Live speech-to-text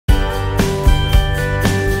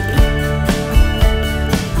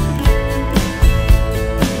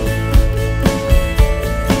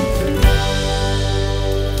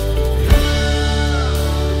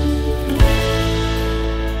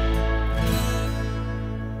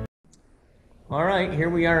All right, here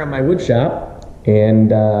we are at my wood shop,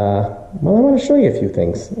 and well, I want to show you a few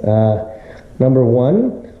things. Number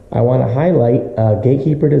one, I want to highlight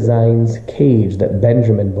Gatekeeper Designs cage that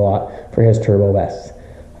Benjamin bought for his Turbo S.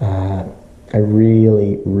 I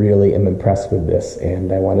really am impressed with this,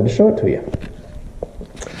 and I wanted to show it to you.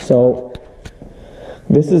 So,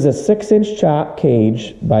 this is a 6-inch chop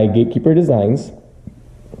cage by Gatekeeper Designs.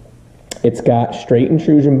 It's got straight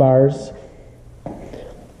intrusion bars.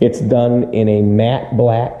 It's done in a matte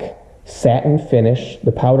black satin finish.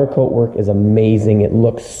 The powder coat work is amazing. It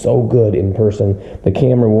looks so good in person. The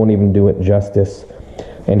camera won't even do it justice.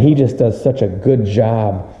 And he just does such a good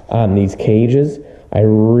job on these cages. I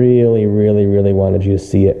really wanted you to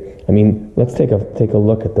see it. I mean, let's take a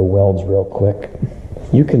look at the welds real quick.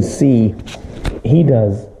 You can see he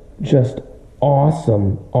does just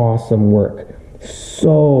awesome work.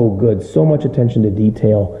 So good, so much attention to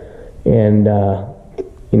detail, and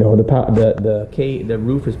you know, the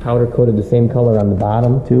roof is powder coated the same color on the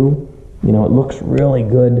bottom too. You know, it looks really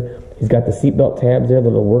good. He's got the seatbelt tabs there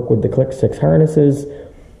that'll work with the Click 6 harnesses.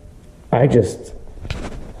 I can't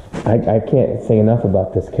say enough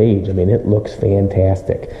about this cage. I mean, it looks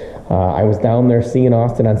fantastic. I was down there seeing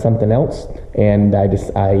Austin on something else, and I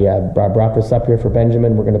brought this up here for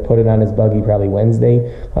Benjamin. We're going to put it on his buggy probably Wednesday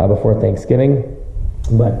before Thanksgiving.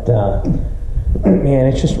 But man,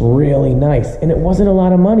 it's just really nice, and it wasn't a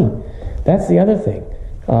lot of money. That's the other thing.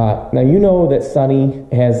 Now you know that Sonny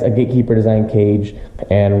has a Gatekeeper Design cage,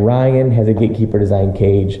 and Ryan has a Gatekeeper Design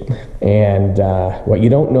cage, and what you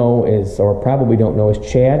don't know is, or probably don't know, is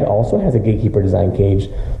Chad also has a Gatekeeper Design cage.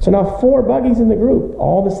 So now 4 buggies in the group,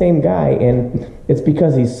 all the same guy, and it's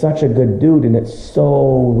because he's such a good dude, and it's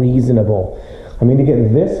so reasonable. I mean, to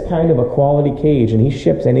get this kind of a quality cage, and he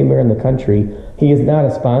ships anywhere in the country. He is not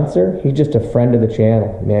a sponsor. He's just a friend of the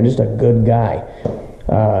channel, man, just a good guy.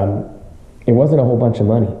 It wasn't a whole bunch of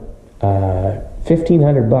money.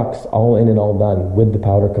 $1,500 all in and all done with the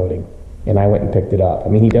powder coating. And I went and picked it up. I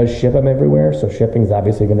mean, he does ship them everywhere, so shipping's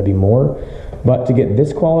obviously going to be more. But to get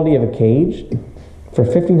this quality of a cage for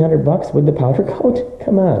 $1,500 with the powder coat,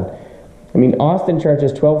 come on. I mean, Austin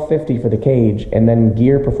charges $1,250 for the cage, and then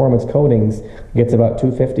Gear Performance Coatings gets about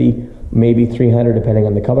 $250, maybe $300, depending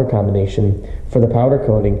on the color combination, for the powder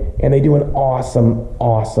coating, and they do an awesome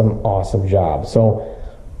job. So,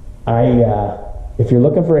 if you're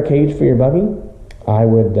looking for a cage for your buggy, I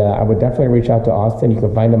would definitely reach out to Austin. You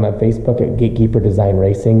can find him on Facebook at Gatekeeper Design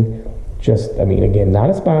Racing. Just, I mean, again, not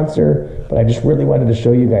a sponsor, but I just really wanted to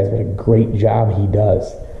show you guys what a great job he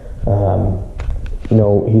does. You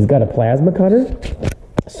know, he's got a plasma cutter,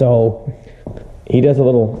 so he does a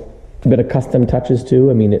little bit of custom touches too.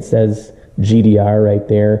 I mean, it says GDR right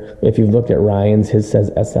there. If you've looked at Ryan's, his says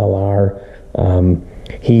SLR.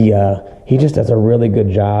 He just does a really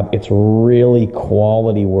good job. It's really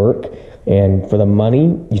quality work, and for the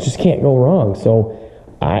money, you just can't go wrong. So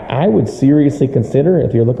I would seriously consider,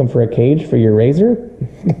 if you're looking for a cage for your Razor,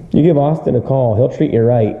 you give Austin a call. He'll treat you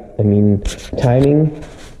right. I mean, timing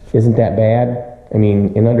isn't that bad. I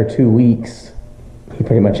mean, in under 2 weeks, he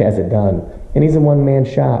pretty much has it done. And he's a one-man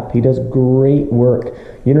shop. He does great work.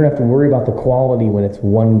 You don't have to worry about the quality when it's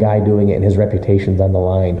one guy doing it and his reputation's on the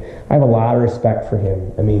line. I have a lot of respect for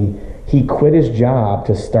him. I mean, he quit his job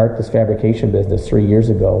to start this fabrication business 3 years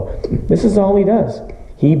ago. This is all he does.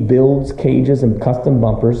 He builds cages and custom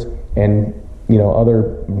bumpers and, you know,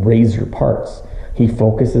 other Razor parts. He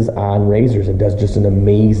focuses on razors and does just an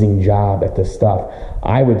amazing job at this stuff.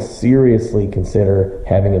 I would seriously consider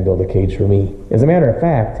having him build a cage for me. As a matter of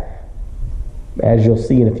fact, as you'll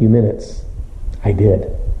see in a few minutes, I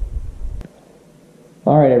did.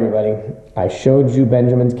 All right, everybody. I showed you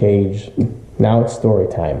Benjamin's cage. Now it's story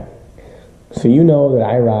time. So you know that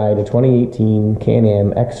I ride a 2018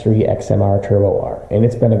 Can-Am X3 XMR Turbo R, and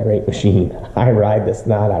it's been a great machine. I ride the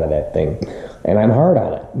snot out of that thing, and I'm hard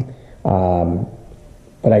on it.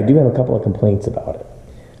 But I do have a couple of complaints about it.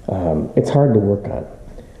 It's hard to work on,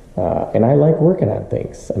 and I like working on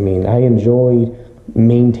things. I mean, I enjoy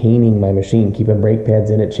maintaining my machine, keeping brake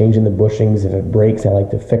pads in it, changing the bushings. If it breaks, I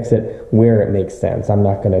like to fix it where it makes sense. I'm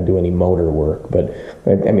not going to do any motor work, but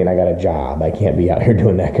I mean, I got a job. I can't be out here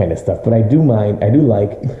doing that kind of stuff. But I do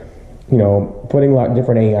like, you know, putting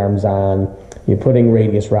different A-arms on, you're putting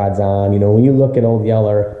radius rods on. You know, when you look at Old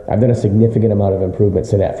Yeller, I've done a significant amount of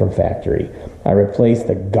improvements to that from factory. I replaced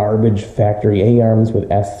the garbage factory A-arms with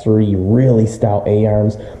S3 really stout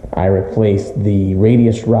A-arms. I replaced the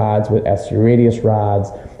radius rods with S3 radius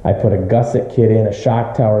rods. I put a gusset kit in, a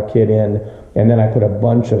shock tower kit in, and then I put a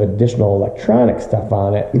bunch of additional electronic stuff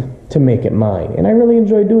on it to make it mine. And I really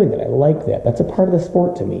enjoy doing that. I like that. That's a part of the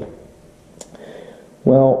sport to me.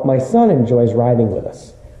 Well, my son enjoys riding with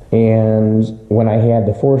us. And when I had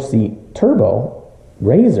the 4-seat turbo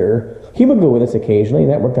RZR, he would go with us occasionally,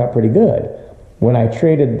 and that worked out pretty good. When I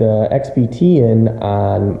traded the XPT in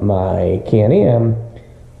on my Can-Am,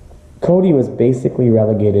 Cody was basically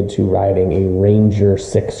relegated to riding a Ranger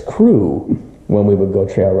 6 Crew when we would go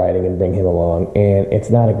trail riding and bring him along, and it's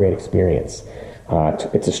not a great experience.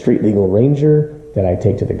 It's a street legal Ranger that I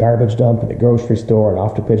take to the garbage dump at the grocery store and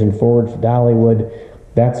off to Pigeon Forge for Dollywood.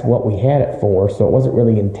 That's what we had it for, so it wasn't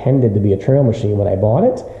really intended to be a trail machine when I bought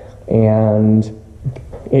it, and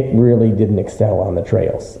it really didn't excel on the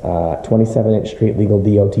trails. 27-inch street legal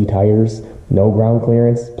DOT tires, no ground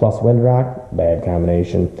clearance, plus Windrock, bad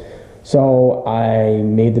combination. So I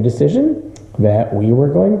made the decision that we were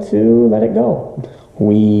going to let it go.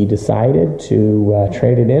 We decided to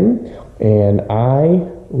trade it in, and I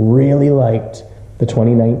really liked the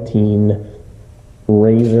 2019 the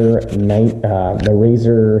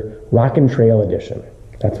RZR Rockin' Trail Edition.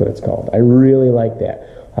 That's what it's called. I really like that.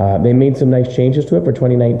 They made some nice changes to it for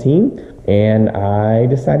 2019, and I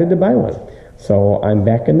decided to buy one. So I'm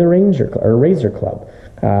back in the RZR Club.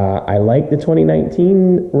 I like the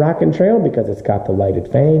 2019 Rockin' Trail because it's got the lighted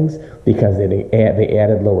fangs, because they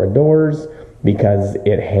added lower doors, because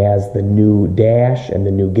it has the new dash and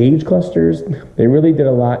the new gauge clusters. They really did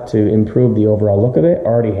a lot to improve the overall look of it.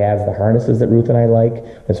 Already has the harnesses that Ruth and I like,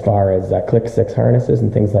 as far as Click 6 harnesses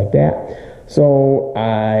and things like that. So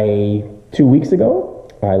 2 weeks ago,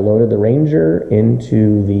 I loaded the Ranger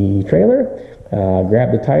into the trailer,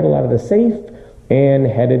 grabbed the title out of the safe, and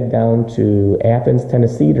headed down to Athens,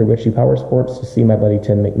 Tennessee to Ritchie Power Sports to see my buddy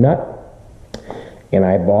Tim McNutt. And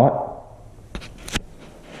I bought,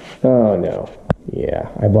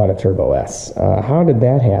 I bought a Turbo S. How did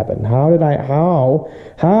that happen? How did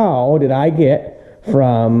I get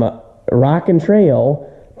from Rockin' Trail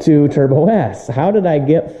to Turbo S? How did I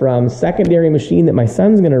get from secondary machine that my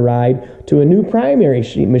son's going to ride to a new primary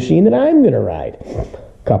machine that I'm going to ride?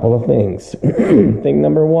 Couple of things. Thing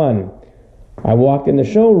number one, I walked in the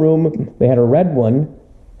showroom, they had a red one,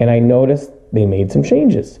 and I noticed they made some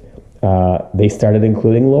changes. They started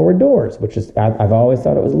including lower doors, which is, I've always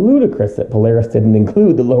thought it was ludicrous that Polaris didn't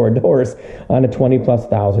include the lower doors on a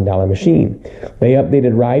 $20,000+ machine. They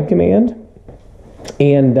updated Ride Command,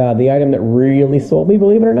 and the item that really sold me,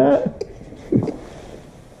 believe it or not,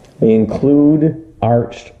 they include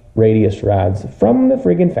arched radius rods from the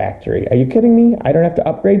friggin' factory. Are you kidding me? I don't have to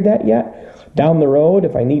upgrade that yet. Down the road,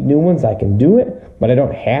 if I need new ones, I can do it, but I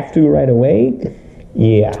don't have to right away.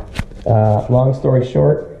 Yeah. Long story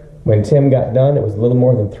short, when Tim got done, it was a little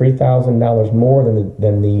more than $3,000 more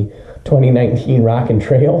than the 2019 Rockin'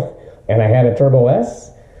 Trail, and I had a Turbo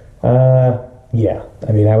S. Yeah,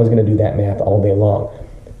 I mean, I was going to do that math all day long.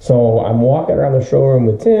 So I'm walking around the showroom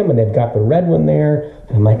with Tim, and they've got the red one there.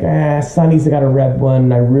 And I'm like, Sonny's got a red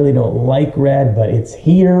one. I really don't like red, but it's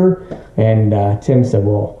here. And Tim said,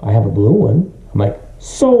 well, I have a blue one. I'm like,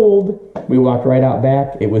 sold. We walked right out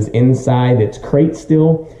back. It was inside its crate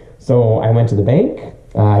still. So I went to the bank.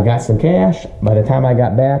 I got some cash. By the time I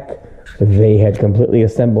got back, they had completely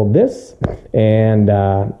assembled this, and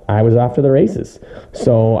I was off to the races.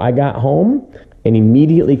 So I got home and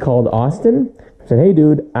immediately called Austin. I said, hey,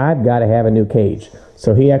 dude, I've got to have a new cage.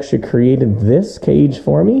 So he actually created this cage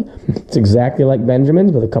for me. It's exactly like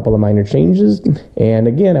Benjamin's with a couple of minor changes. And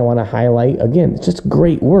again, I want to highlight, again, it's just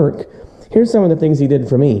great work. Here's some of the things he did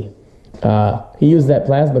for me. He used that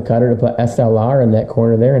plasma cutter to put SLR in that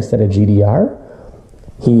corner there instead of GDR.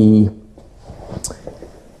 He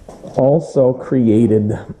also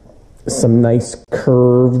created some nice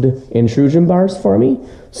curved intrusion bars for me.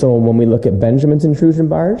 So when we look at Benjamin's intrusion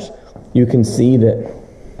bars, you can see that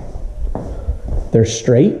they're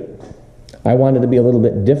straight. I wanted to be a little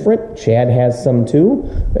bit different. Chad has some too.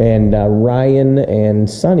 And Ryan and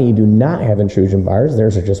Sonny do not have intrusion bars.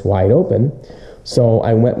 Theirs are just wide open. So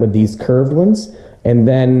I went with these curved ones. And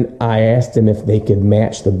then I asked him if they could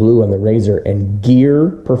match the blue on the RZR, and gear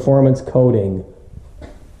performance coating.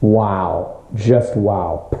 Wow. Just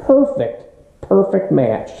wow. Perfect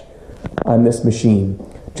match on this machine.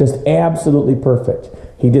 Just absolutely perfect.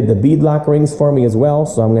 He did the beadlock rings for me as well,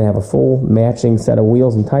 so I'm going to have a full matching set of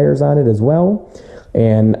wheels and tires on it as well.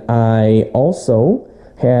 And I also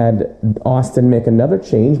had Austin make another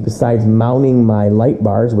change besides mounting my light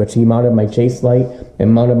bars, which he mounted my chase light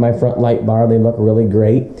and mounted my front light bar. They look really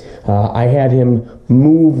great. I had him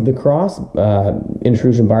move the cross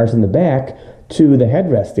intrusion bars in the back to the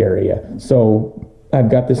headrest area. So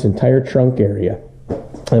I've got this entire trunk area.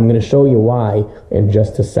 I'm going to show you why in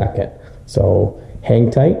just a second. So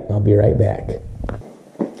hang tight, I'll be right back.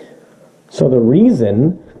 So the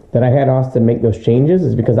reason that I had Austin make those changes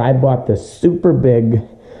is because I bought this super big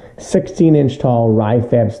 16-inch tall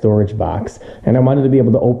RiFab storage box, and I wanted to be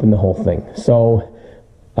able to open the whole thing. So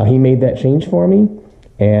he made that change for me,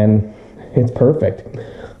 and it's perfect.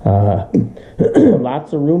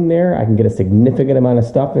 Lots of room there. I can get a significant amount of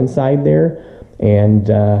stuff inside there, and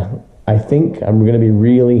I think I'm going to be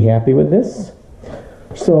really happy with this.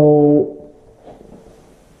 So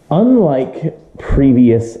unlike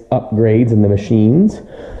previous upgrades in the machines,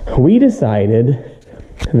 we decided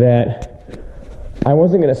that I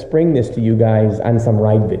wasn't going to spring this to you guys on some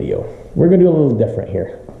ride video. We're going to do a little different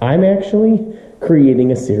here. I'm actually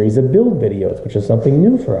creating a series of build videos, which is something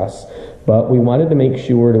new for us, but we wanted to make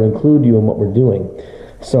sure to include you in what we're doing.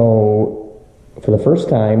 So for the first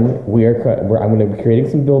time, I'm going to be creating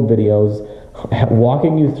some build videos,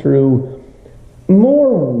 walking you through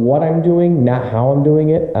more what I'm doing, not how I'm doing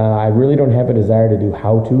it. I really don't have a desire to do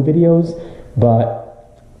how-to videos, but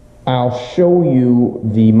I'll show you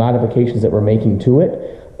the modifications that we're making to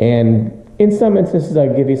it, and in some instances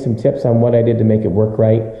I'll give you some tips on what I did to make it work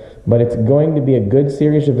right. But it's going to be a good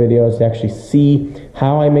series of videos to actually see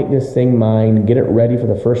how I make this thing mine, get it ready for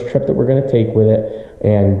the first trip that we're going to take with it,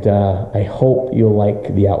 and I hope you'll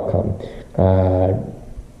like the outcome.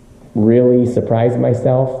 Really surprised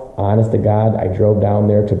myself. Honest to God, I drove down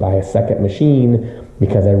there to buy a second machine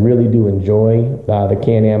because I really do enjoy the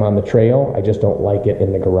Can-Am on the trail. I just don't like it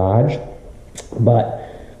in the garage. But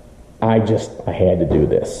I had to do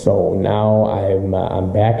this. So now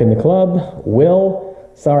I'm back in the club.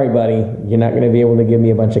 Will, sorry, buddy, you're not going to be able to give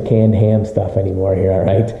me a bunch of canned ham stuff anymore here, all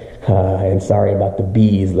right? And sorry about the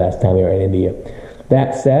bees last time we were in India.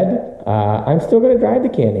 That said, I'm still going to drive the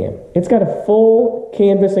Can-Am. It's got a full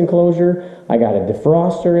canvas enclosure. I got a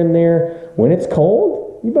defroster in there. When it's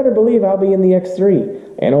cold, you better believe I'll be in the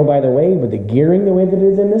X3. And oh, by the way, with the gearing the way that it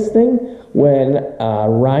is in this thing, when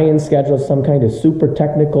Ryan schedules some kind of super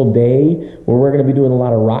technical day where we're going to be doing a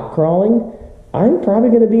lot of rock crawling, I'm probably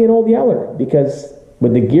going to be an Old Yeller, because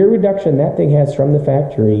with the gear reduction that thing has from the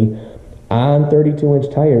factory on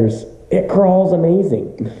 32-inch tires, it crawls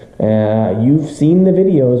amazing. You've seen the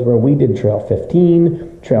videos where we did Trail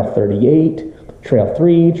 15, Trail 38, Trail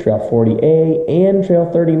 3, Trail 40A, and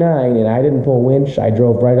Trail 39, and I didn't pull winch. I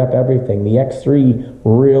drove right up everything. The X3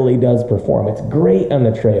 really does perform. It's great on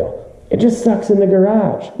the trail. It just sucks in the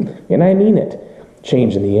garage, and I mean it.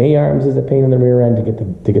 Changing the A-arms is a pain in the rear end to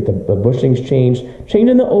get the bushings changed.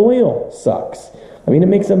 Changing the oil sucks. I mean, it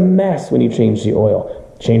makes a mess when you change the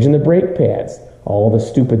oil. Changing the brake pads, all the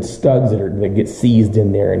stupid studs that get seized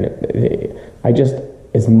in there. And I just,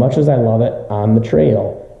 as much as I love it on the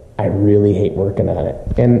trail, I really hate working on it.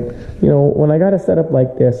 And, you know, when I got a setup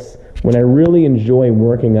like this, when I really enjoy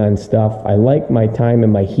working on stuff, I like my time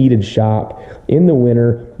in my heated shop in the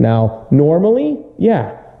winter. Now, normally,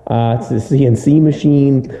 yeah, it's a CNC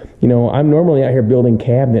machine. You know, I'm normally out here building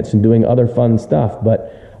cabinets and doing other fun stuff,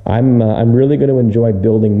 but I'm really going to enjoy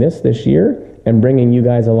building this year and bringing you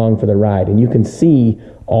guys along for the ride. And you can see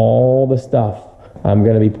all the stuff I'm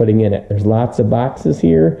going to be putting in it. There's lots of boxes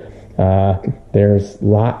here. There's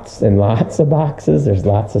lots and lots of boxes. There's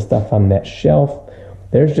lots of stuff on that shelf.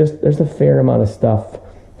 There's a fair amount of stuff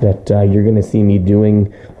that you're going to see me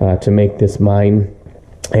doing to make this mine.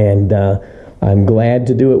 And I'm glad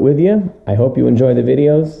to do it with you. I hope you enjoy the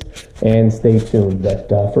videos and stay tuned. But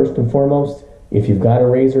first and foremost, if you've got a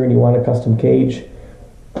RZR and you want a custom cage,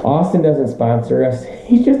 Austin doesn't sponsor us.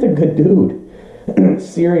 He's just a good dude.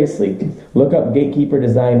 Seriously, look up Gatekeeper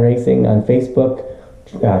Design Racing on Facebook.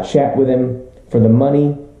 Chat with him. For the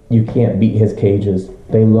money, you can't beat his cages.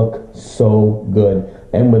 They look so good.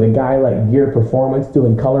 And with a guy like Gear Performance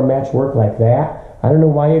doing color match work like that, I don't know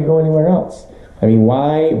why you go anywhere else. I mean,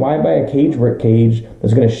 why buy a cage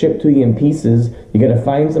that's going to ship to you in pieces? You got to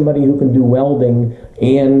find somebody who can do welding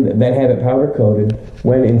and then have it powder coated,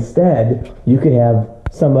 when instead you could have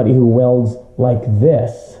somebody who welds like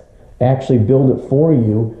this actually build it for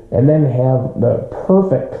you and then have the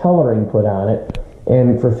perfect coloring put on it.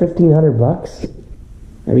 And for $1,500,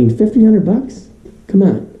 I mean, $1,500? Come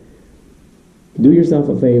on. Do yourself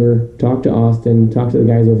a favor. Talk to Austin. Talk to the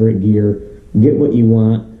guys over at Gear. Get what you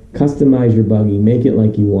want. Customize your buggy. Make it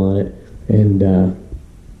like you want it. And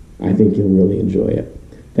I think you'll really enjoy it.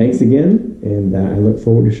 Thanks again, and I look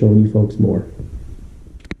forward to showing you folks more.